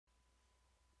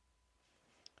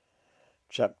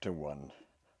Chapter 1,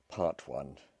 Part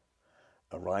 1.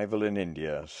 Arrival in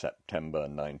India, September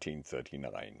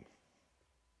 1939.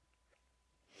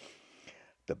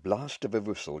 The blast of a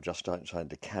whistle just outside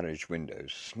the carriage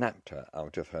windows snapped her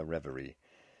out of her reverie.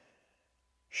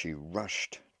 She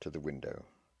rushed to the window,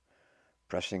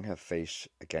 pressing her face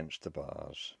against the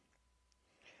bars.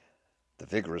 The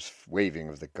vigorous waving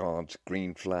of the guard's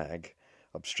green flag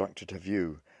obstructed her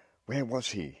view. Where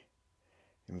was he?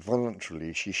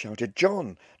 Involuntarily she shouted,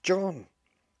 "John! John!"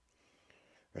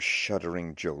 A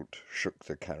shuddering jolt shook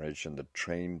the carriage, and the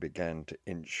train began to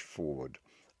inch forward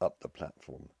up the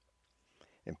platform.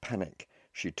 In panic,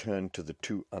 she turned to the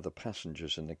two other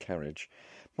passengers in the carriage.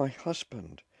 "My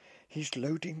husband! He's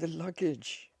loading the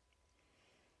luggage!"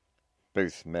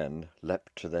 Both men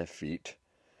leapt to their feet.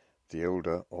 The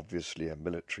older, obviously a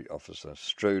military officer,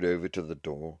 strode over to the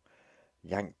door,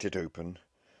 yanked it open,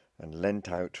 and leant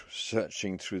out,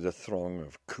 searching through the throng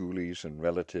of coolies and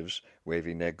relatives,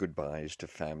 waving their goodbyes to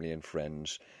family and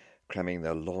friends, cramming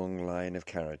their long line of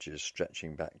carriages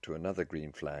stretching back to another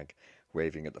green flag,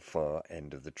 waving at the far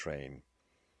end of the train.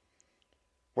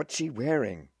 "What's he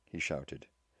wearing?" he shouted.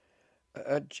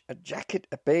 A jacket,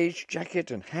 a beige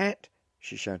jacket and hat,"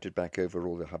 she shouted back over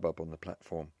all the hubbub on the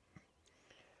platform.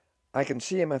 "I can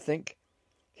see him, I think.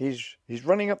 He's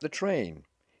running up the train."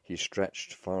 He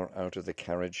stretched far out of the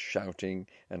carriage, shouting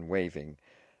and waving.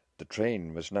 The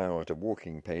train was now at a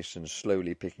walking pace and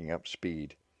slowly picking up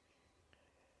speed.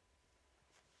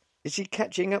 "Is he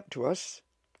catching up to us?"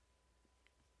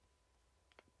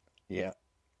 "Yeah."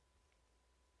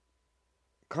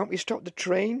 "Can't we stop the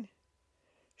train?"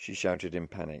 she shouted in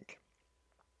panic.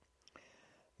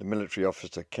 The military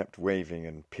officer kept waving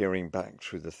and peering back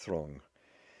through the throng.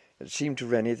 It seemed to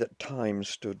Rennie that time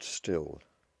stood still.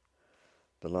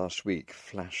 The last week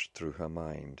flashed through her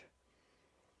mind.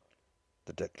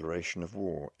 The declaration of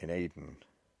war in Aden,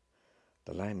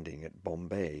 the landing at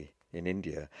Bombay in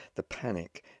India, the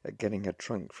panic at getting her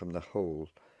trunk from the hole,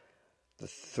 the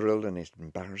thrill and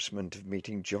embarrassment of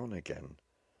meeting John again,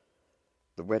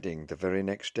 the wedding the very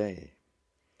next day,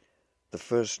 the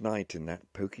first night in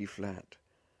that poky flat,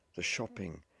 the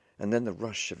shopping, and then the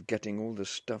rush of getting all the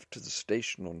stuff to the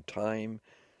station on time,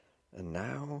 and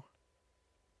now...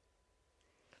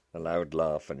 A loud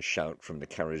laugh and shout from the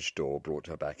carriage door brought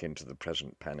her back into the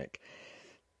present panic.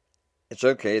 "It's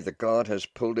okay, the guard has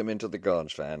pulled him into the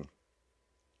guard's van."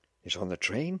 "He's on the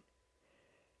train?"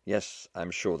 "Yes,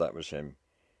 I'm sure that was him.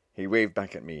 He waved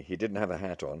back at me. He didn't have a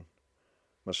hat on.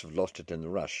 Must have lost it in the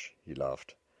rush," he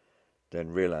laughed.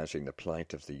 Then, realizing the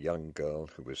plight of the young girl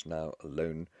who was now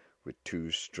alone with two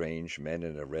strange men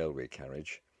in a railway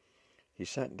carriage, he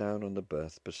sat down on the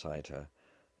berth beside her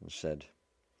and said,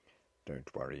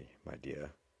 "Don't worry, my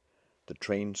dear. The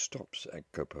train stops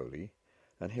at Kopoli,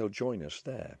 and he'll join us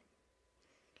there."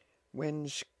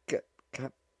 "When's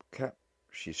cap?"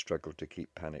 She struggled to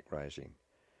keep panic rising.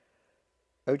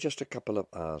 "Oh, just a couple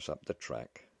of hours up the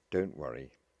track. Don't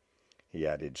worry," he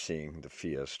added, seeing the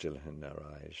fear still in her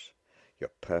eyes. "You're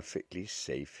perfectly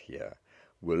safe here.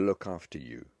 We'll look after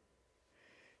you."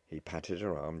 He patted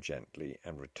her arm gently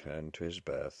and returned to his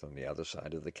berth on the other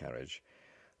side of the carriage,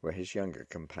 where his younger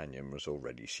companion was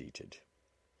already seated.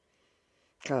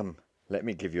 "Come, let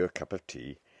me give you a cup of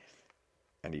tea,"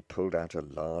 and he pulled out a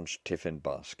large tiffin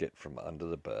basket from under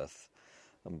the berth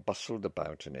and bustled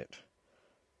about in it.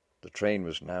 The train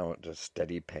was now at a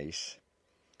steady pace.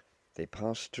 They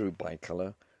passed through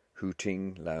Baikala,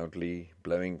 hooting loudly,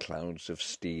 blowing clouds of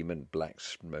steam and black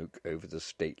smoke over the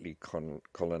stately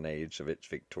colonnades of its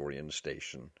Victorian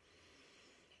station.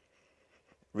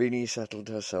 Rennie settled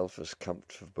herself as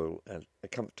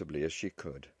comfortably as she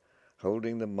could,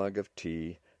 holding the mug of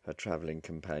tea her travelling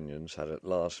companions had at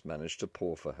last managed to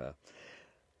pour for her.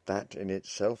 That in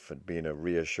itself had been a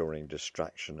reassuring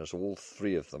distraction, as all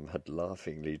three of them had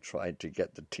laughingly tried to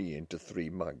get the tea into 3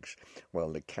 mugs,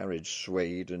 while the carriage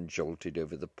swayed and jolted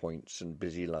over the points and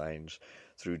busy lines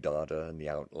through Dada and the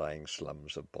outlying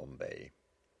slums of Bombay.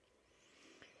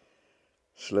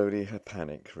 Slowly her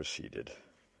panic receded.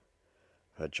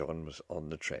 Her John was on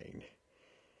the train.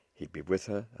 He'd be with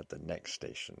her at the next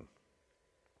station.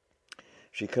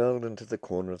 She curled into the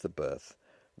corner of the berth,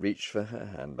 reached for her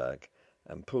handbag,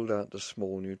 and pulled out the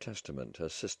small New Testament her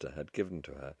sister had given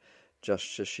to her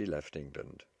just as she left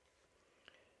England.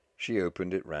 She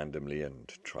opened it randomly and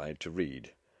tried to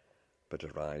read, but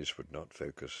her eyes would not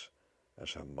focus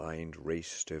as her mind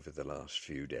raced over the last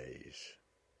few days.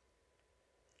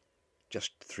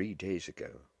 Just 3 days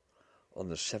ago, on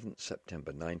the 7th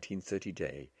September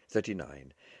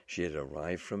 1939, she had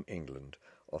arrived from England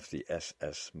off the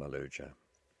SS Maloja.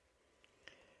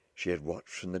 She had watched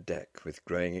from the deck with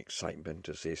growing excitement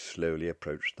as they slowly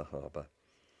approached the harbour.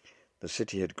 The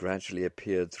city had gradually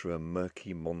appeared through a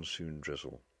murky monsoon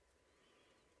drizzle.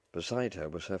 Beside her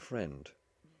was her friend,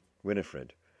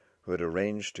 Winifred, who had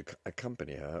arranged to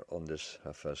accompany her on this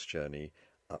her first journey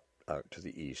out to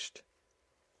the east.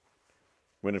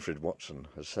 Winifred Watson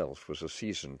herself was a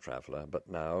seasoned traveller, but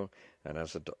now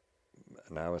as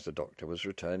a doctor was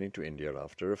returning to India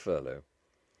after a furlough.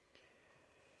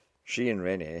 She and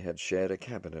Renée had shared a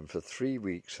cabin and for 3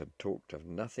 weeks had talked of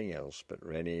nothing else but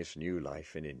Renée's new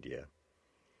life in India.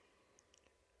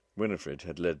 Winifred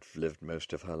had lived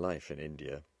most of her life in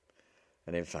India,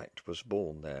 and in fact was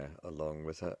born there along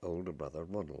with her older brother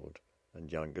Ronald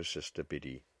and younger sister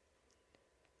Biddy.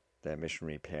 Their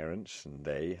missionary parents and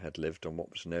they had lived on what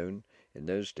was known in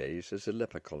those days as a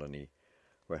leper colony,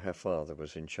 where her father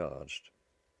was in charge.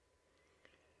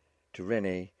 To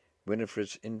Renée,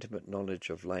 Winifred's intimate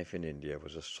knowledge of life in India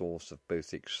was a source of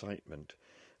both excitement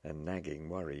and nagging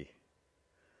worry.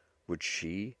 Would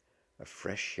she, a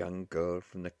fresh young girl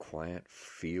from the quiet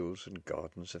fields and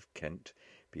gardens of Kent,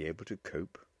 be able to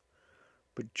cope?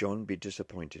 Would John be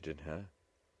disappointed in her?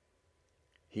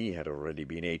 He had already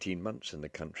been 18 months in the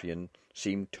country and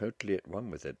seemed totally at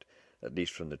one with it, at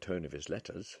least from the tone of his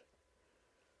letters.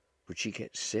 Would she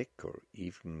get sick or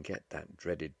even get that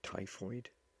dreaded typhoid?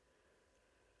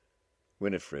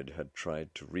 Winifred had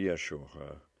tried to reassure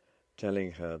her,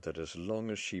 telling her that as long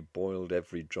as she boiled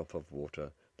every drop of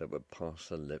water that would pass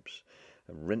her lips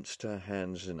and rinsed her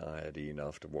hands in iodine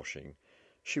after washing,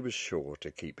 she was sure to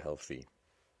keep healthy.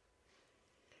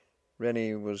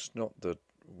 Renée was not the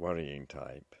worrying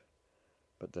type,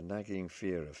 but the nagging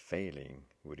fear of failing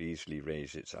would easily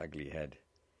raise its ugly head.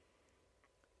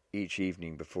 Each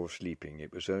evening before sleeping,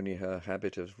 it was only her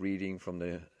habit of reading from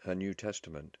her New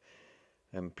Testament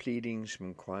and pleading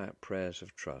some quiet prayers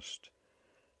of trust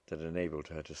that enabled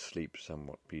her to sleep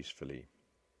somewhat peacefully.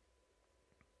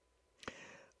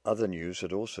 Other news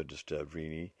had also disturbed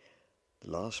Renée.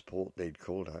 The last port they'd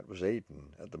called at was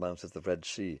Aden, at the mouth of the Red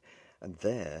Sea, and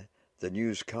there the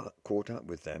news caught up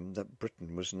with them that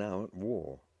Britain was now at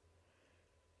war.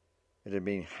 It had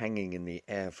been hanging in the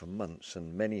air for months,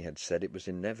 and many had said it was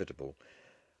inevitable,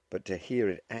 but to hear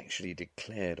it actually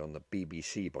declared on the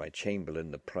BBC by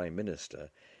Chamberlain, the Prime Minister,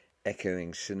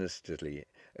 echoing sinisterly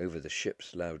over the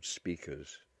ship's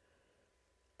loudspeakers,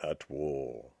 "At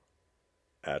war,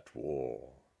 at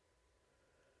war,"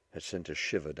 had sent a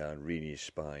shiver down Renée's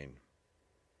spine.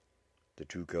 The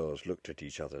two girls looked at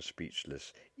each other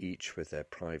speechless, each with their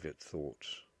private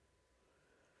thoughts.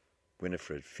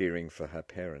 Winifred fearing for her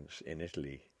parents in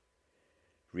Italy,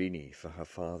 Renée for her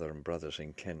father and brothers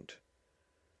in Kent.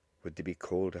 Would they be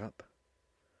called up?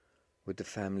 Would the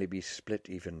family be split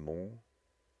even more?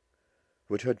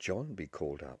 Would her John be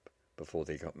called up before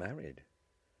they got married?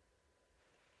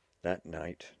 That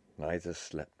night neither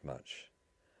slept much.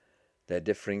 Their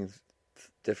differing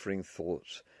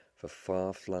thoughts for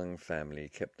far-flung family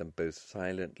kept them both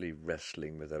silently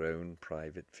wrestling with their own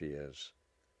private fears.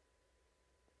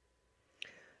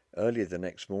 Early the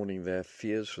next morning their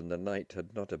fears from the night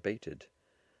had not abated.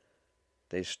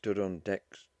 They stood on deck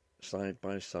side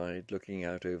by side, looking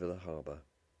out over the harbour.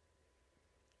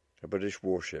 A British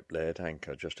warship lay at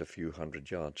anchor just a few hundred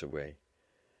yards away.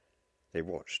 They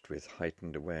watched with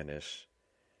heightened awareness.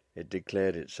 It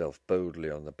declared itself boldly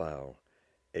on the bow,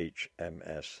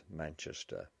 HMS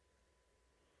Manchester.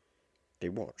 They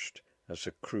watched as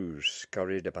the crew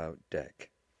scurried about deck.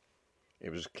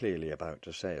 It was clearly about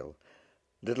to sail.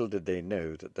 Little did they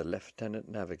know that the lieutenant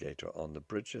navigator on the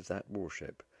bridge of that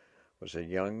warship was a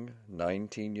young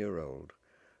 19-year-old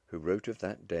who wrote of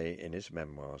that day in his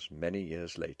memoirs many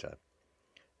years later,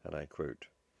 and I quote,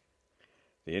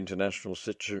 "The international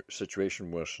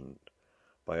situation worsened.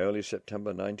 By early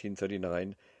September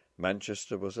 1939,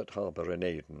 Manchester was at harbour in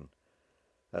Aden.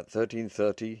 At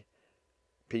 13:30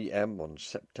 p.m. on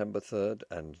September 3rd,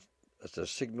 and as the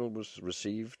signal was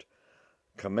received,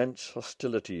 commence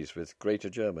hostilities with Greater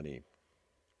Germany.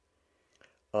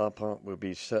 Our part will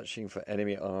be searching for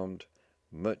enemy-armed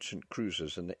merchant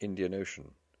cruisers in the Indian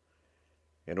Ocean,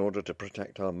 in order to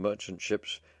protect our merchant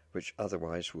ships which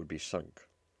otherwise would be sunk."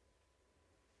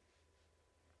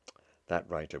 That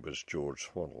writer was George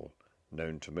Swanell,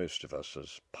 known to most of us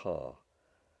as Pa,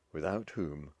 without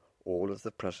whom all of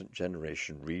the present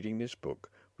generation reading this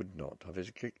book would not have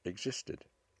existed.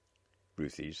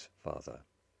 Ruthie's father.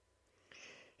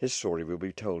 His story will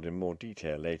be told in more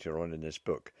detail later on in this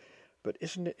book, but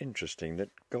isn't it interesting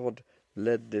that God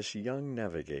led this young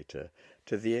navigator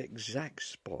to the exact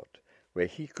spot where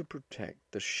he could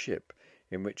protect the ship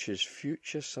in which his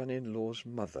future son-in-law's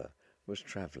mother was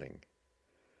travelling?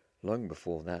 long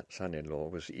before that son-in-law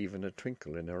was even a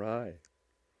twinkle in her eye.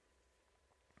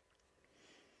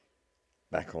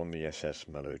 Back on the SS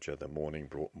Maloja, the morning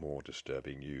brought more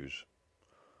disturbing news.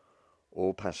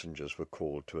 All passengers were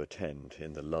called to attend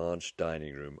in the large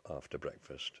dining room after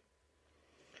breakfast.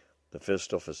 The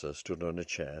first officer stood on a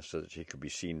chair so that he could be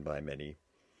seen by many.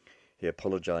 He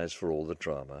apologized for all the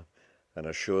drama and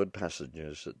assured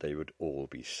passengers that they would all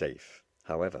be safe.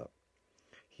 However,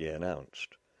 he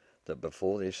announced that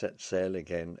before they set sail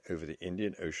again over the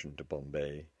Indian Ocean to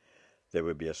Bombay, there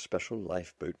would be a special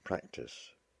lifeboat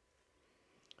practice.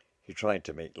 He tried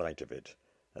to make light of it,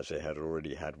 as they had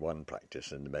already had one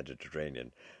practice in the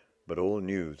Mediterranean, but all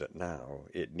knew that now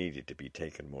it needed to be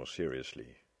taken more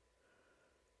seriously.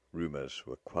 Rumours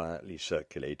were quietly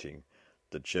circulating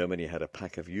that Germany had a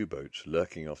pack of U-boats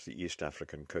lurking off the East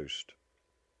African coast.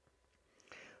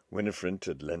 Winifred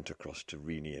had leant across to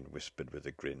Rennie and whispered with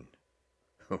a grin,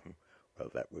 "Well,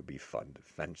 that would be fun.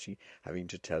 Fancy having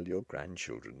to tell your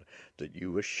grandchildren that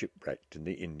you were shipwrecked in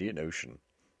the Indian Ocean."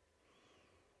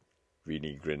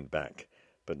 Rennie grinned back,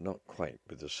 but not quite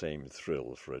with the same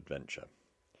thrill for adventure.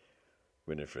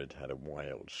 Winifred had a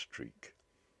wild streak.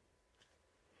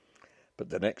 But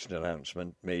the next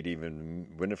announcement made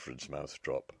even Winifred's mouth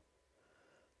drop.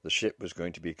 The ship was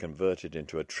going to be converted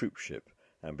into a troop ship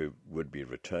and would be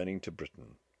returning to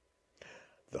Britain.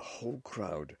 The whole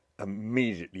crowd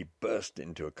immediately burst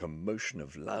into a commotion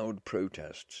of loud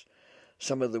protests.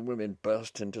 Some of the women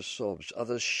burst into sobs,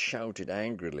 others shouted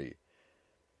angrily.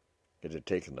 It had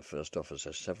taken the first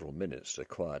officer several minutes to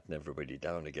quieten everybody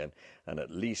down again and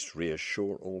at least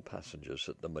reassure all passengers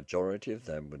that the majority of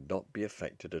them would not be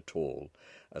affected at all,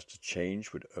 as the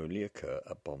change would only occur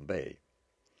at Bombay.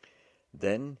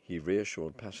 Then he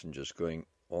reassured passengers going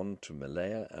on to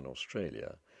Malaya and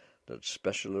Australia that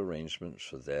special arrangements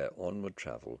for their onward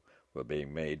travel were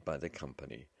being made by the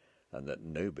company and that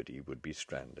nobody would be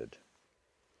stranded.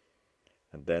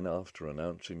 And then, after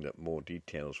announcing that more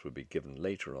details would be given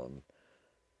later on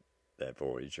their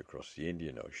voyage across the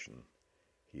Indian Ocean,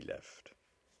 he left.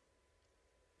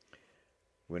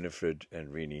 Winifred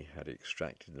and Rennie had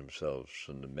extracted themselves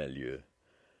from the milieu,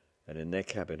 and in their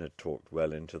cabin had talked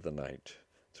well into the night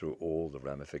through all the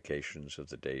ramifications of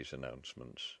the day's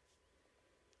announcements.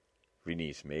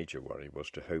 Rennie's major worry was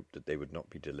to hope that they would not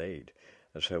be delayed,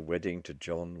 as her wedding to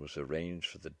John was arranged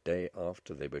for the day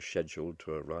after they were scheduled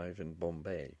to arrive in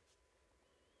Bombay.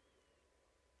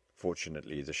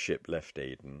 Fortunately, the ship left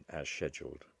Aden as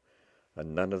scheduled,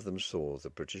 and none of them saw the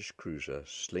British cruiser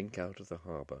slink out of the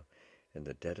harbour in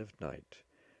the dead of night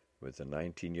with the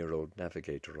 19-year-old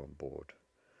navigator on board,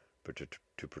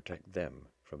 to protect them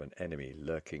from an enemy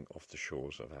lurking off the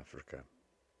shores of Africa.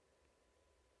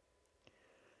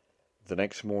 The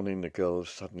next morning the girls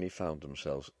suddenly found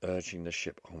themselves urging the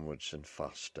ship onwards and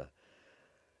faster.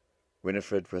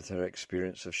 Winifred, with her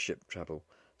experience of ship travel,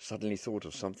 suddenly thought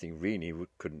of something Rennie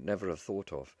could never have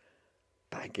thought of.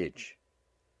 Baggage.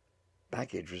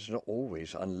 Baggage was not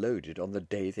always unloaded on the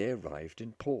day they arrived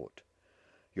in port.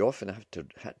 You often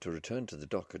had to return to the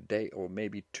dock a day or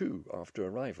maybe two after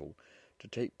arrival to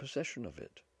take possession of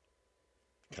it.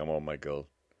 "Come on, my girl,"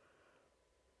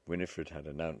 Winifred had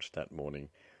announced that morning.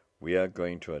 "We are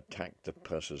going to attack the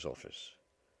purser's office.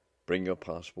 Bring your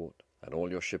passport and all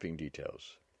your shipping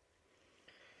details."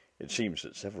 It seems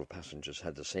that several passengers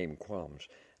had the same qualms,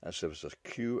 as there was a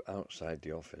queue outside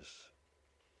the office.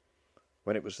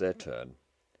 When it was their turn,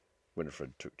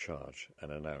 Winifred took charge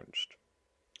and announced,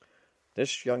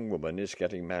 "This young woman is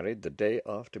getting married the day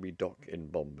after we dock in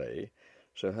Bombay,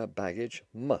 so her baggage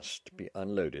must be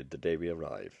unloaded the day we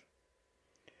arrive."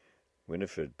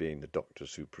 Winifred, being the doctor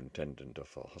superintendent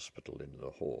of a hospital in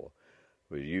Lahore,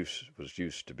 was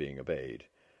used to being obeyed,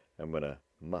 and when a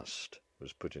 "must"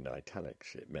 was put in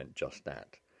italics, it meant just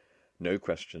that. No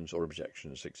questions or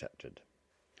objections accepted.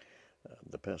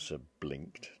 The purser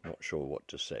blinked, not sure what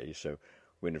to say, so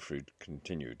Winifred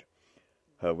continued.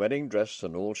 "Her wedding dress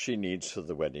and all she needs for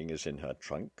the wedding is in her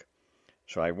trunk,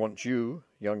 so I want you,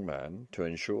 young man, to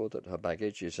ensure that her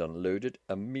baggage is unloaded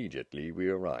immediately we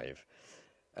arrive,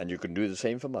 and you can do the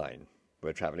same for mine.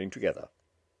 We're travelling together."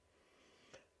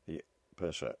 The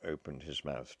purser opened his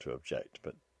mouth to object,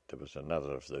 but there was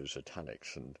another of those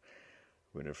italics, and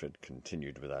Winifred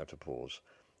continued without a pause.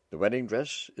 "The wedding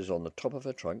dress is on the top of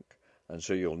her trunk, and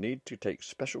so you'll need to take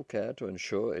special care to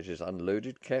ensure it is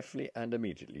unloaded carefully and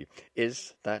immediately.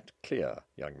 Is that clear,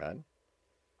 young man?"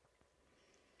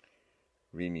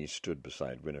 Rennie stood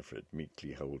beside Winifred,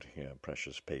 meekly holding her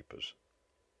precious papers.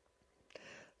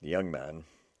 The young man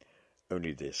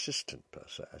Only the assistant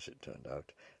purser, as it turned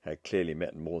out, had clearly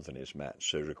met more than his match,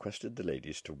 so requested the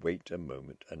ladies to wait a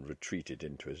moment and retreated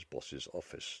into his boss's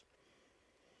office.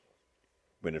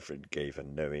 Winifred gave a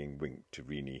knowing wink to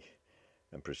Rennie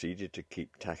and proceeded to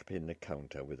keep tapping the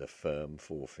counter with a firm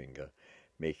forefinger,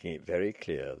 making it very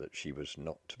clear that she was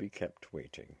not to be kept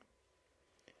waiting.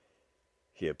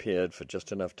 He appeared for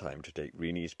just enough time to take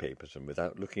Rennie's papers, and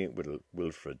without looking at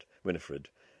Winifred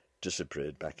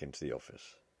disappeared back into the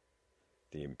office.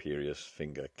 The imperious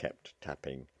finger kept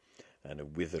tapping, and a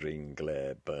withering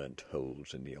glare burnt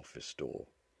holes in the office door.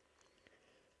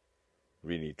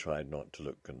 Rennie tried not to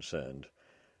look concerned,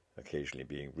 occasionally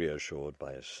being reassured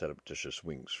by surreptitious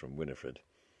winks from Winifred.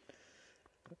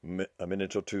 A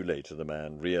minute or two later the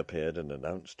man reappeared and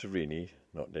announced to Rennie,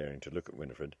 not daring to look at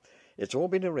Winifred, "It's all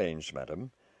been arranged,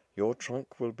 madam. Your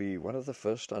trunk will be one of the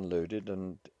first unloaded,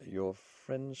 and your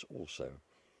friends also."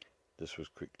 This was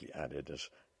quickly added, as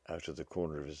out of the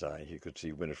corner of his eye he could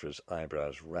see Winifred's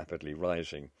eyebrows rapidly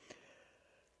rising.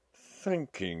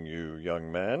 "Thanking you,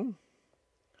 young man."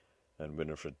 And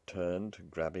Winifred turned,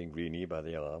 grabbing Rennie by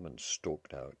the arm, and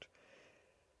stalked out.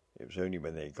 It was only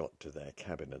when they got to their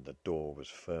cabin and the door was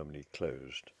firmly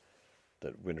closed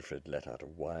that Winifred let out a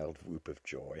wild whoop of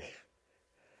joy.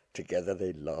 Together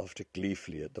they laughed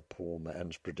gleefully at the poor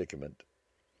man's predicament.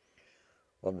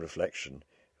 On reflection,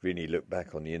 Rennie looked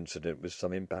back on the incident with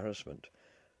some embarrassment,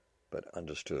 but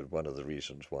understood one of the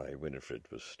reasons why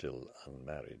Winifred was still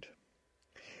unmarried.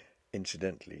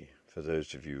 Incidentally, for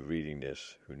those of you reading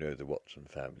this who know the Watson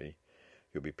family,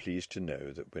 you'll be pleased to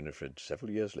know that Winifred, several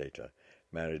years later,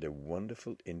 married a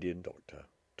wonderful Indian doctor,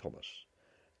 Thomas,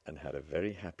 and had a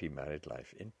very happy married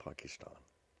life in Pakistan.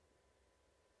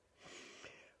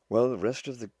 Well, the rest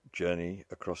of the journey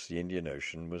across the Indian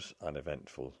Ocean was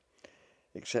uneventful,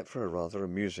 except for a rather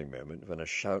amusing moment when a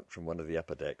shout from one of the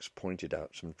upper decks pointed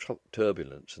out some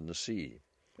turbulence in the sea.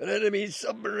 "An enemy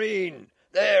submarine!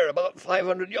 There, about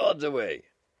 500 yards away!"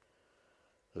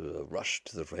 There was a rush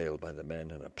to the rail by the men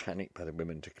and a panic by the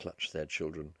women to clutch their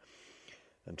children,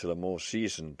 until a more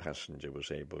seasoned passenger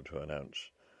was able to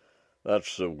announce,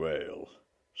 "That's the Whale.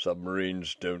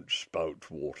 Submarines don't spout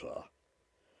water."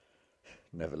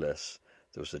 Nevertheless,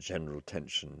 there was a general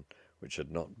tension which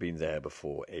had not been there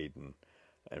before Aden,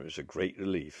 and it was a great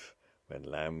relief when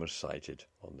land was sighted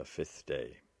on the 5th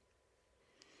day.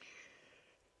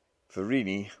 For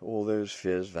Rennie, all those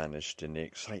fears vanished in the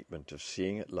excitement of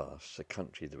seeing at last the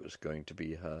country that was going to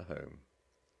be her home.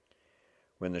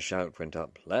 When the shout went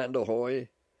up, "Land ahoy!"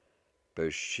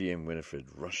 both she and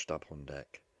Winifred rushed up on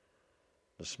deck.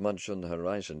 The smudge on the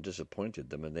horizon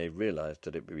disappointed them, and they realized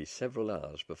that it would be several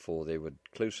hours before they were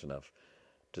close enough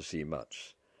to see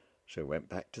much, so went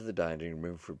back to the dining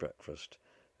room for breakfast,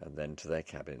 and then to their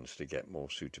cabins to get more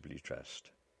suitably dressed.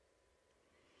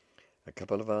 A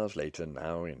couple of hours later,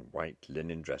 now in white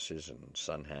linen dresses and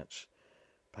sun hats,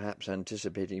 perhaps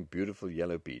anticipating beautiful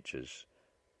yellow beaches,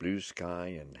 blue sky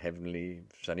and heavenly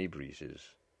sunny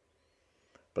breezes.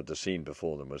 But the scene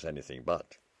before them was anything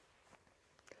but.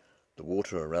 The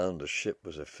water around the ship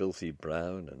was a filthy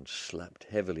brown and slapped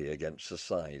heavily against the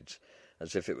sides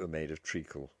as if it were made of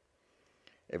treacle.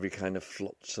 Every kind of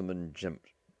flotsam and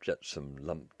jetsam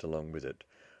lumped along with it,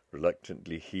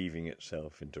 reluctantly heaving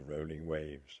itself into rolling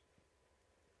waves.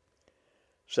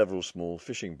 Several small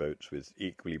fishing boats with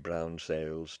equally brown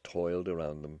sails toiled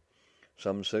around them,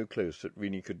 some so close that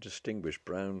Rennie could distinguish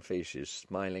brown faces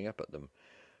smiling up at them,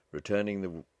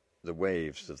 returning the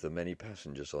waves of the many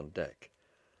passengers on deck.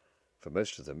 For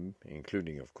most of them,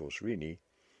 including, of course, Rennie,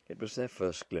 it was their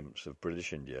first glimpse of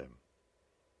British India.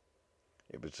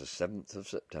 It was the 7th of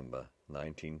September,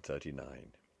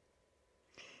 1939.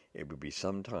 It would be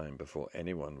some time before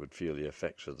anyone would feel the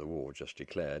effects of the war just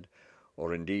declared,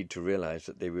 or indeed to realize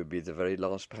that they would be the very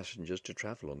last passengers to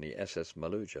travel on the SS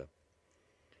Maloja.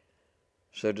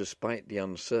 So despite the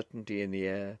uncertainty in the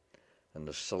air and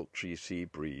the sultry sea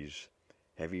breeze,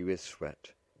 heavy with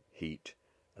sweat, heat,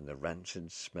 and the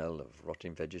rancid smell of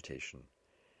rotting vegetation,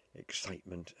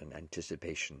 excitement and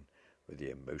anticipation were the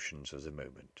emotions of the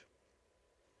moment.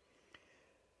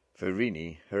 For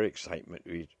Rennie, her excitement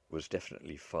was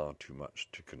definitely far too much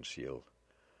to conceal.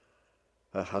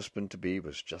 Her husband-to-be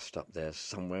was just up there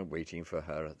somewhere waiting for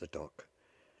her at the dock.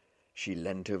 She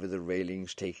leant over the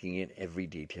railings, taking in every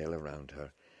detail around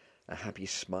her, a happy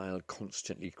smile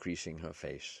constantly creasing her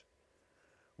face.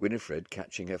 Winifred,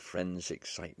 catching her friend's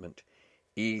excitement,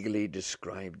 eagerly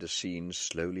described the scenes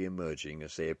slowly emerging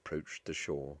as they approached the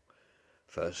shore.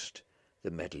 First,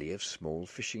 the medley of small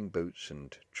fishing boats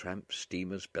and tramp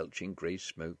steamers belching grey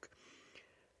smoke,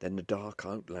 then the dark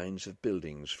outlines of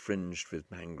buildings fringed with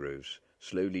mangroves,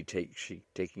 slowly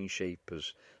taking shape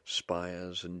as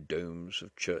spires and domes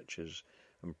of churches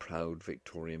and proud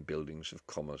Victorian buildings of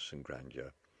commerce and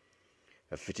grandeur,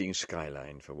 a fitting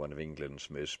skyline for one of England's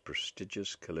most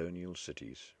prestigious colonial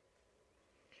cities.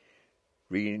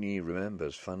 Rennie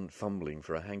remembers fumbling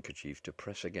for a handkerchief to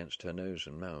press against her nose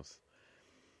and mouth.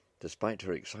 Despite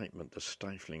her excitement, the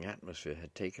stifling atmosphere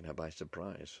had taken her by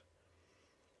surprise.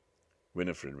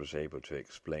 Winifred was able to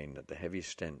explain that the heavy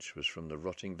stench was from the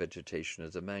rotting vegetation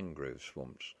of the mangrove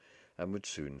swamps and would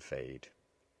soon fade.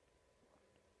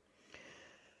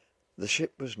 The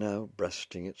ship was now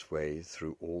breasting its way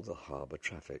through all the harbour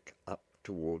traffic up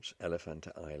towards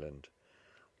Elephanta Island,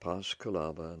 past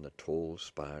Colaba and the tall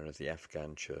spire of the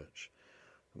Afghan church,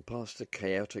 and past the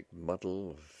chaotic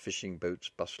muddle of fishing boats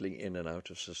bustling in and out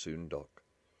of Sassoon Dock.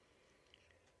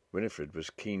 Winifred was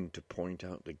keen to point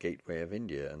out the Gateway of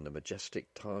India and the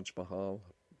majestic Taj Mahal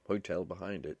hotel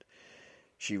behind it.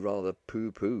 She rather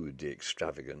pooh-poohed the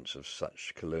extravagance of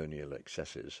such colonial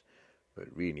excesses, but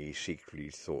Rennie secretly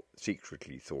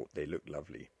thought they looked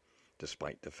lovely,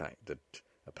 despite the fact that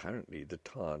apparently the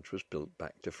Taj was built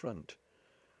back to front.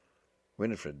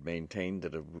 Winifred maintained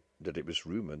that it was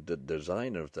rumoured that the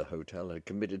designer of the hotel had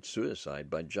committed suicide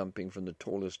by jumping from the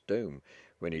tallest dome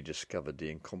when he discovered the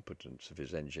incompetence of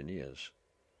his engineers.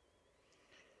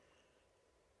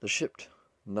 The ship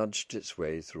nudged its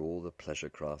way through all the pleasure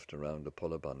craft around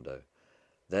Apollo Bundo,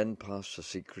 then past the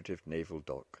secretive naval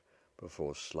dock,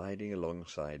 before sliding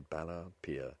alongside Ballard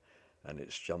Pier and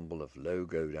its jumble of low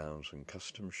go-downs and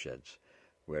custom sheds,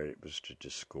 where it was to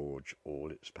disgorge all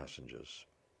its passengers.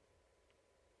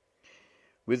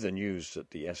 With the news that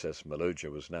the SS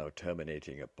Maloja was now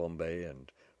terminating at Bombay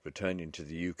and returning to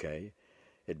the UK,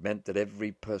 it meant that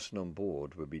every person on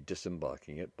board would be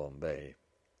disembarking at Bombay.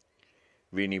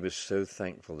 Rennie was so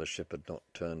thankful the ship had not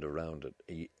turned around at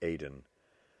Aden,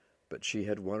 but she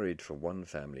had worried for one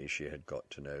family she had got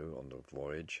to know on the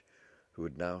voyage, who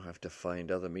would now have to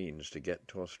find other means to get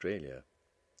to Australia.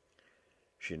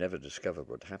 She never discovered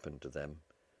what happened to them,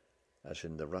 as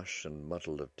in the rush and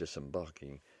muddle of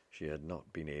disembarking she had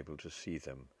not been able to see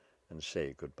them and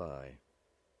say goodbye.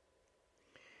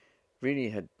 Rennie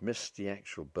had missed the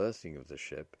actual berthing of the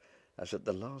ship, as at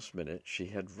the last minute she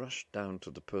had rushed down to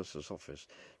the purser's office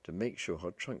to make sure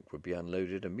her trunk would be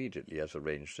unloaded immediately as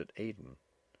arranged at Aden.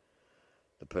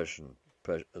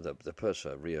 The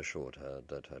purser reassured her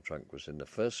that her trunk was in the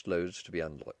first loads to be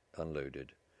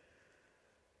unloaded.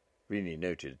 Rennie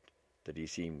noted that he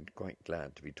seemed quite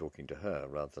glad to be talking to her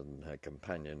rather than her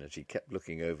companion, as he kept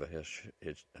looking over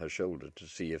her shoulder to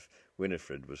see if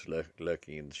Winifred was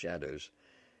lurking in the shadows.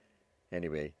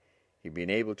 Anyway, he'd been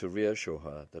able to reassure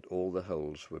her that all the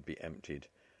holds would be emptied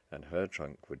and her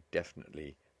trunk would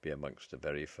definitely be amongst the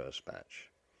very first batch.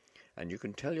 "And you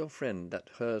can tell your friend that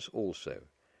hers also,"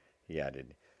 he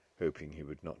added, hoping he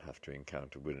would not have to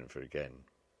encounter Winifred again.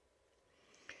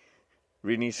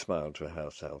 Rennie smiled to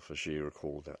herself as she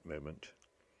recalled that moment.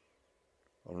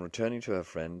 On returning to her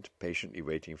friend, patiently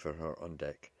waiting for her on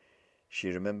deck, she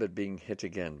remembered being hit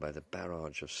again by the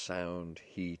barrage of sound,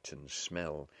 heat, and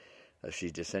smell as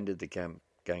she descended the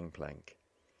gangplank.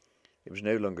 It was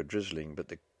no longer drizzling, but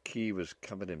the quay was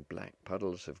covered in black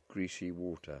puddles of greasy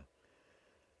water.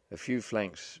 A few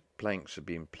planks had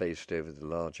been placed over the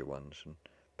larger ones, and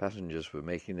passengers were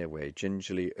making their way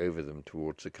gingerly over them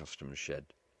towards the customs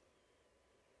shed.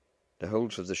 The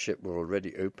holds of the ship were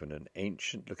already open, and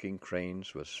ancient-looking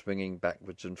cranes were swinging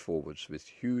backwards and forwards, with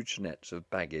huge nets of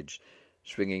baggage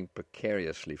swinging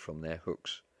precariously from their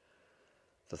hooks.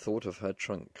 The thought of her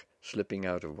trunk slipping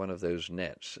out of one of those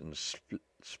nets and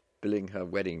spilling her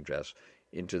wedding dress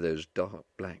into those dark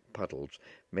black puddles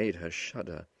made her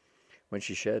shudder. When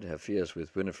she shared her fears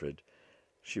with Winifred,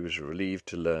 she was relieved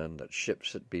to learn that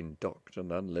ships had been docked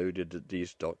and unloaded at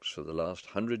these docks for the last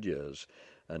 100 years,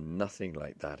 and nothing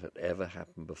like that had ever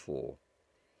happened before.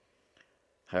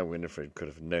 How Winifred could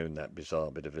have known that bizarre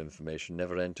bit of information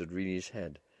never entered Rennie's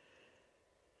head.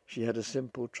 She had a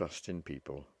simple trust in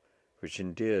people, which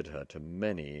endeared her to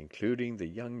many, including the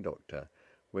young doctor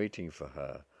waiting for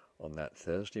her on that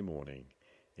Thursday morning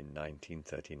in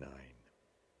 1939.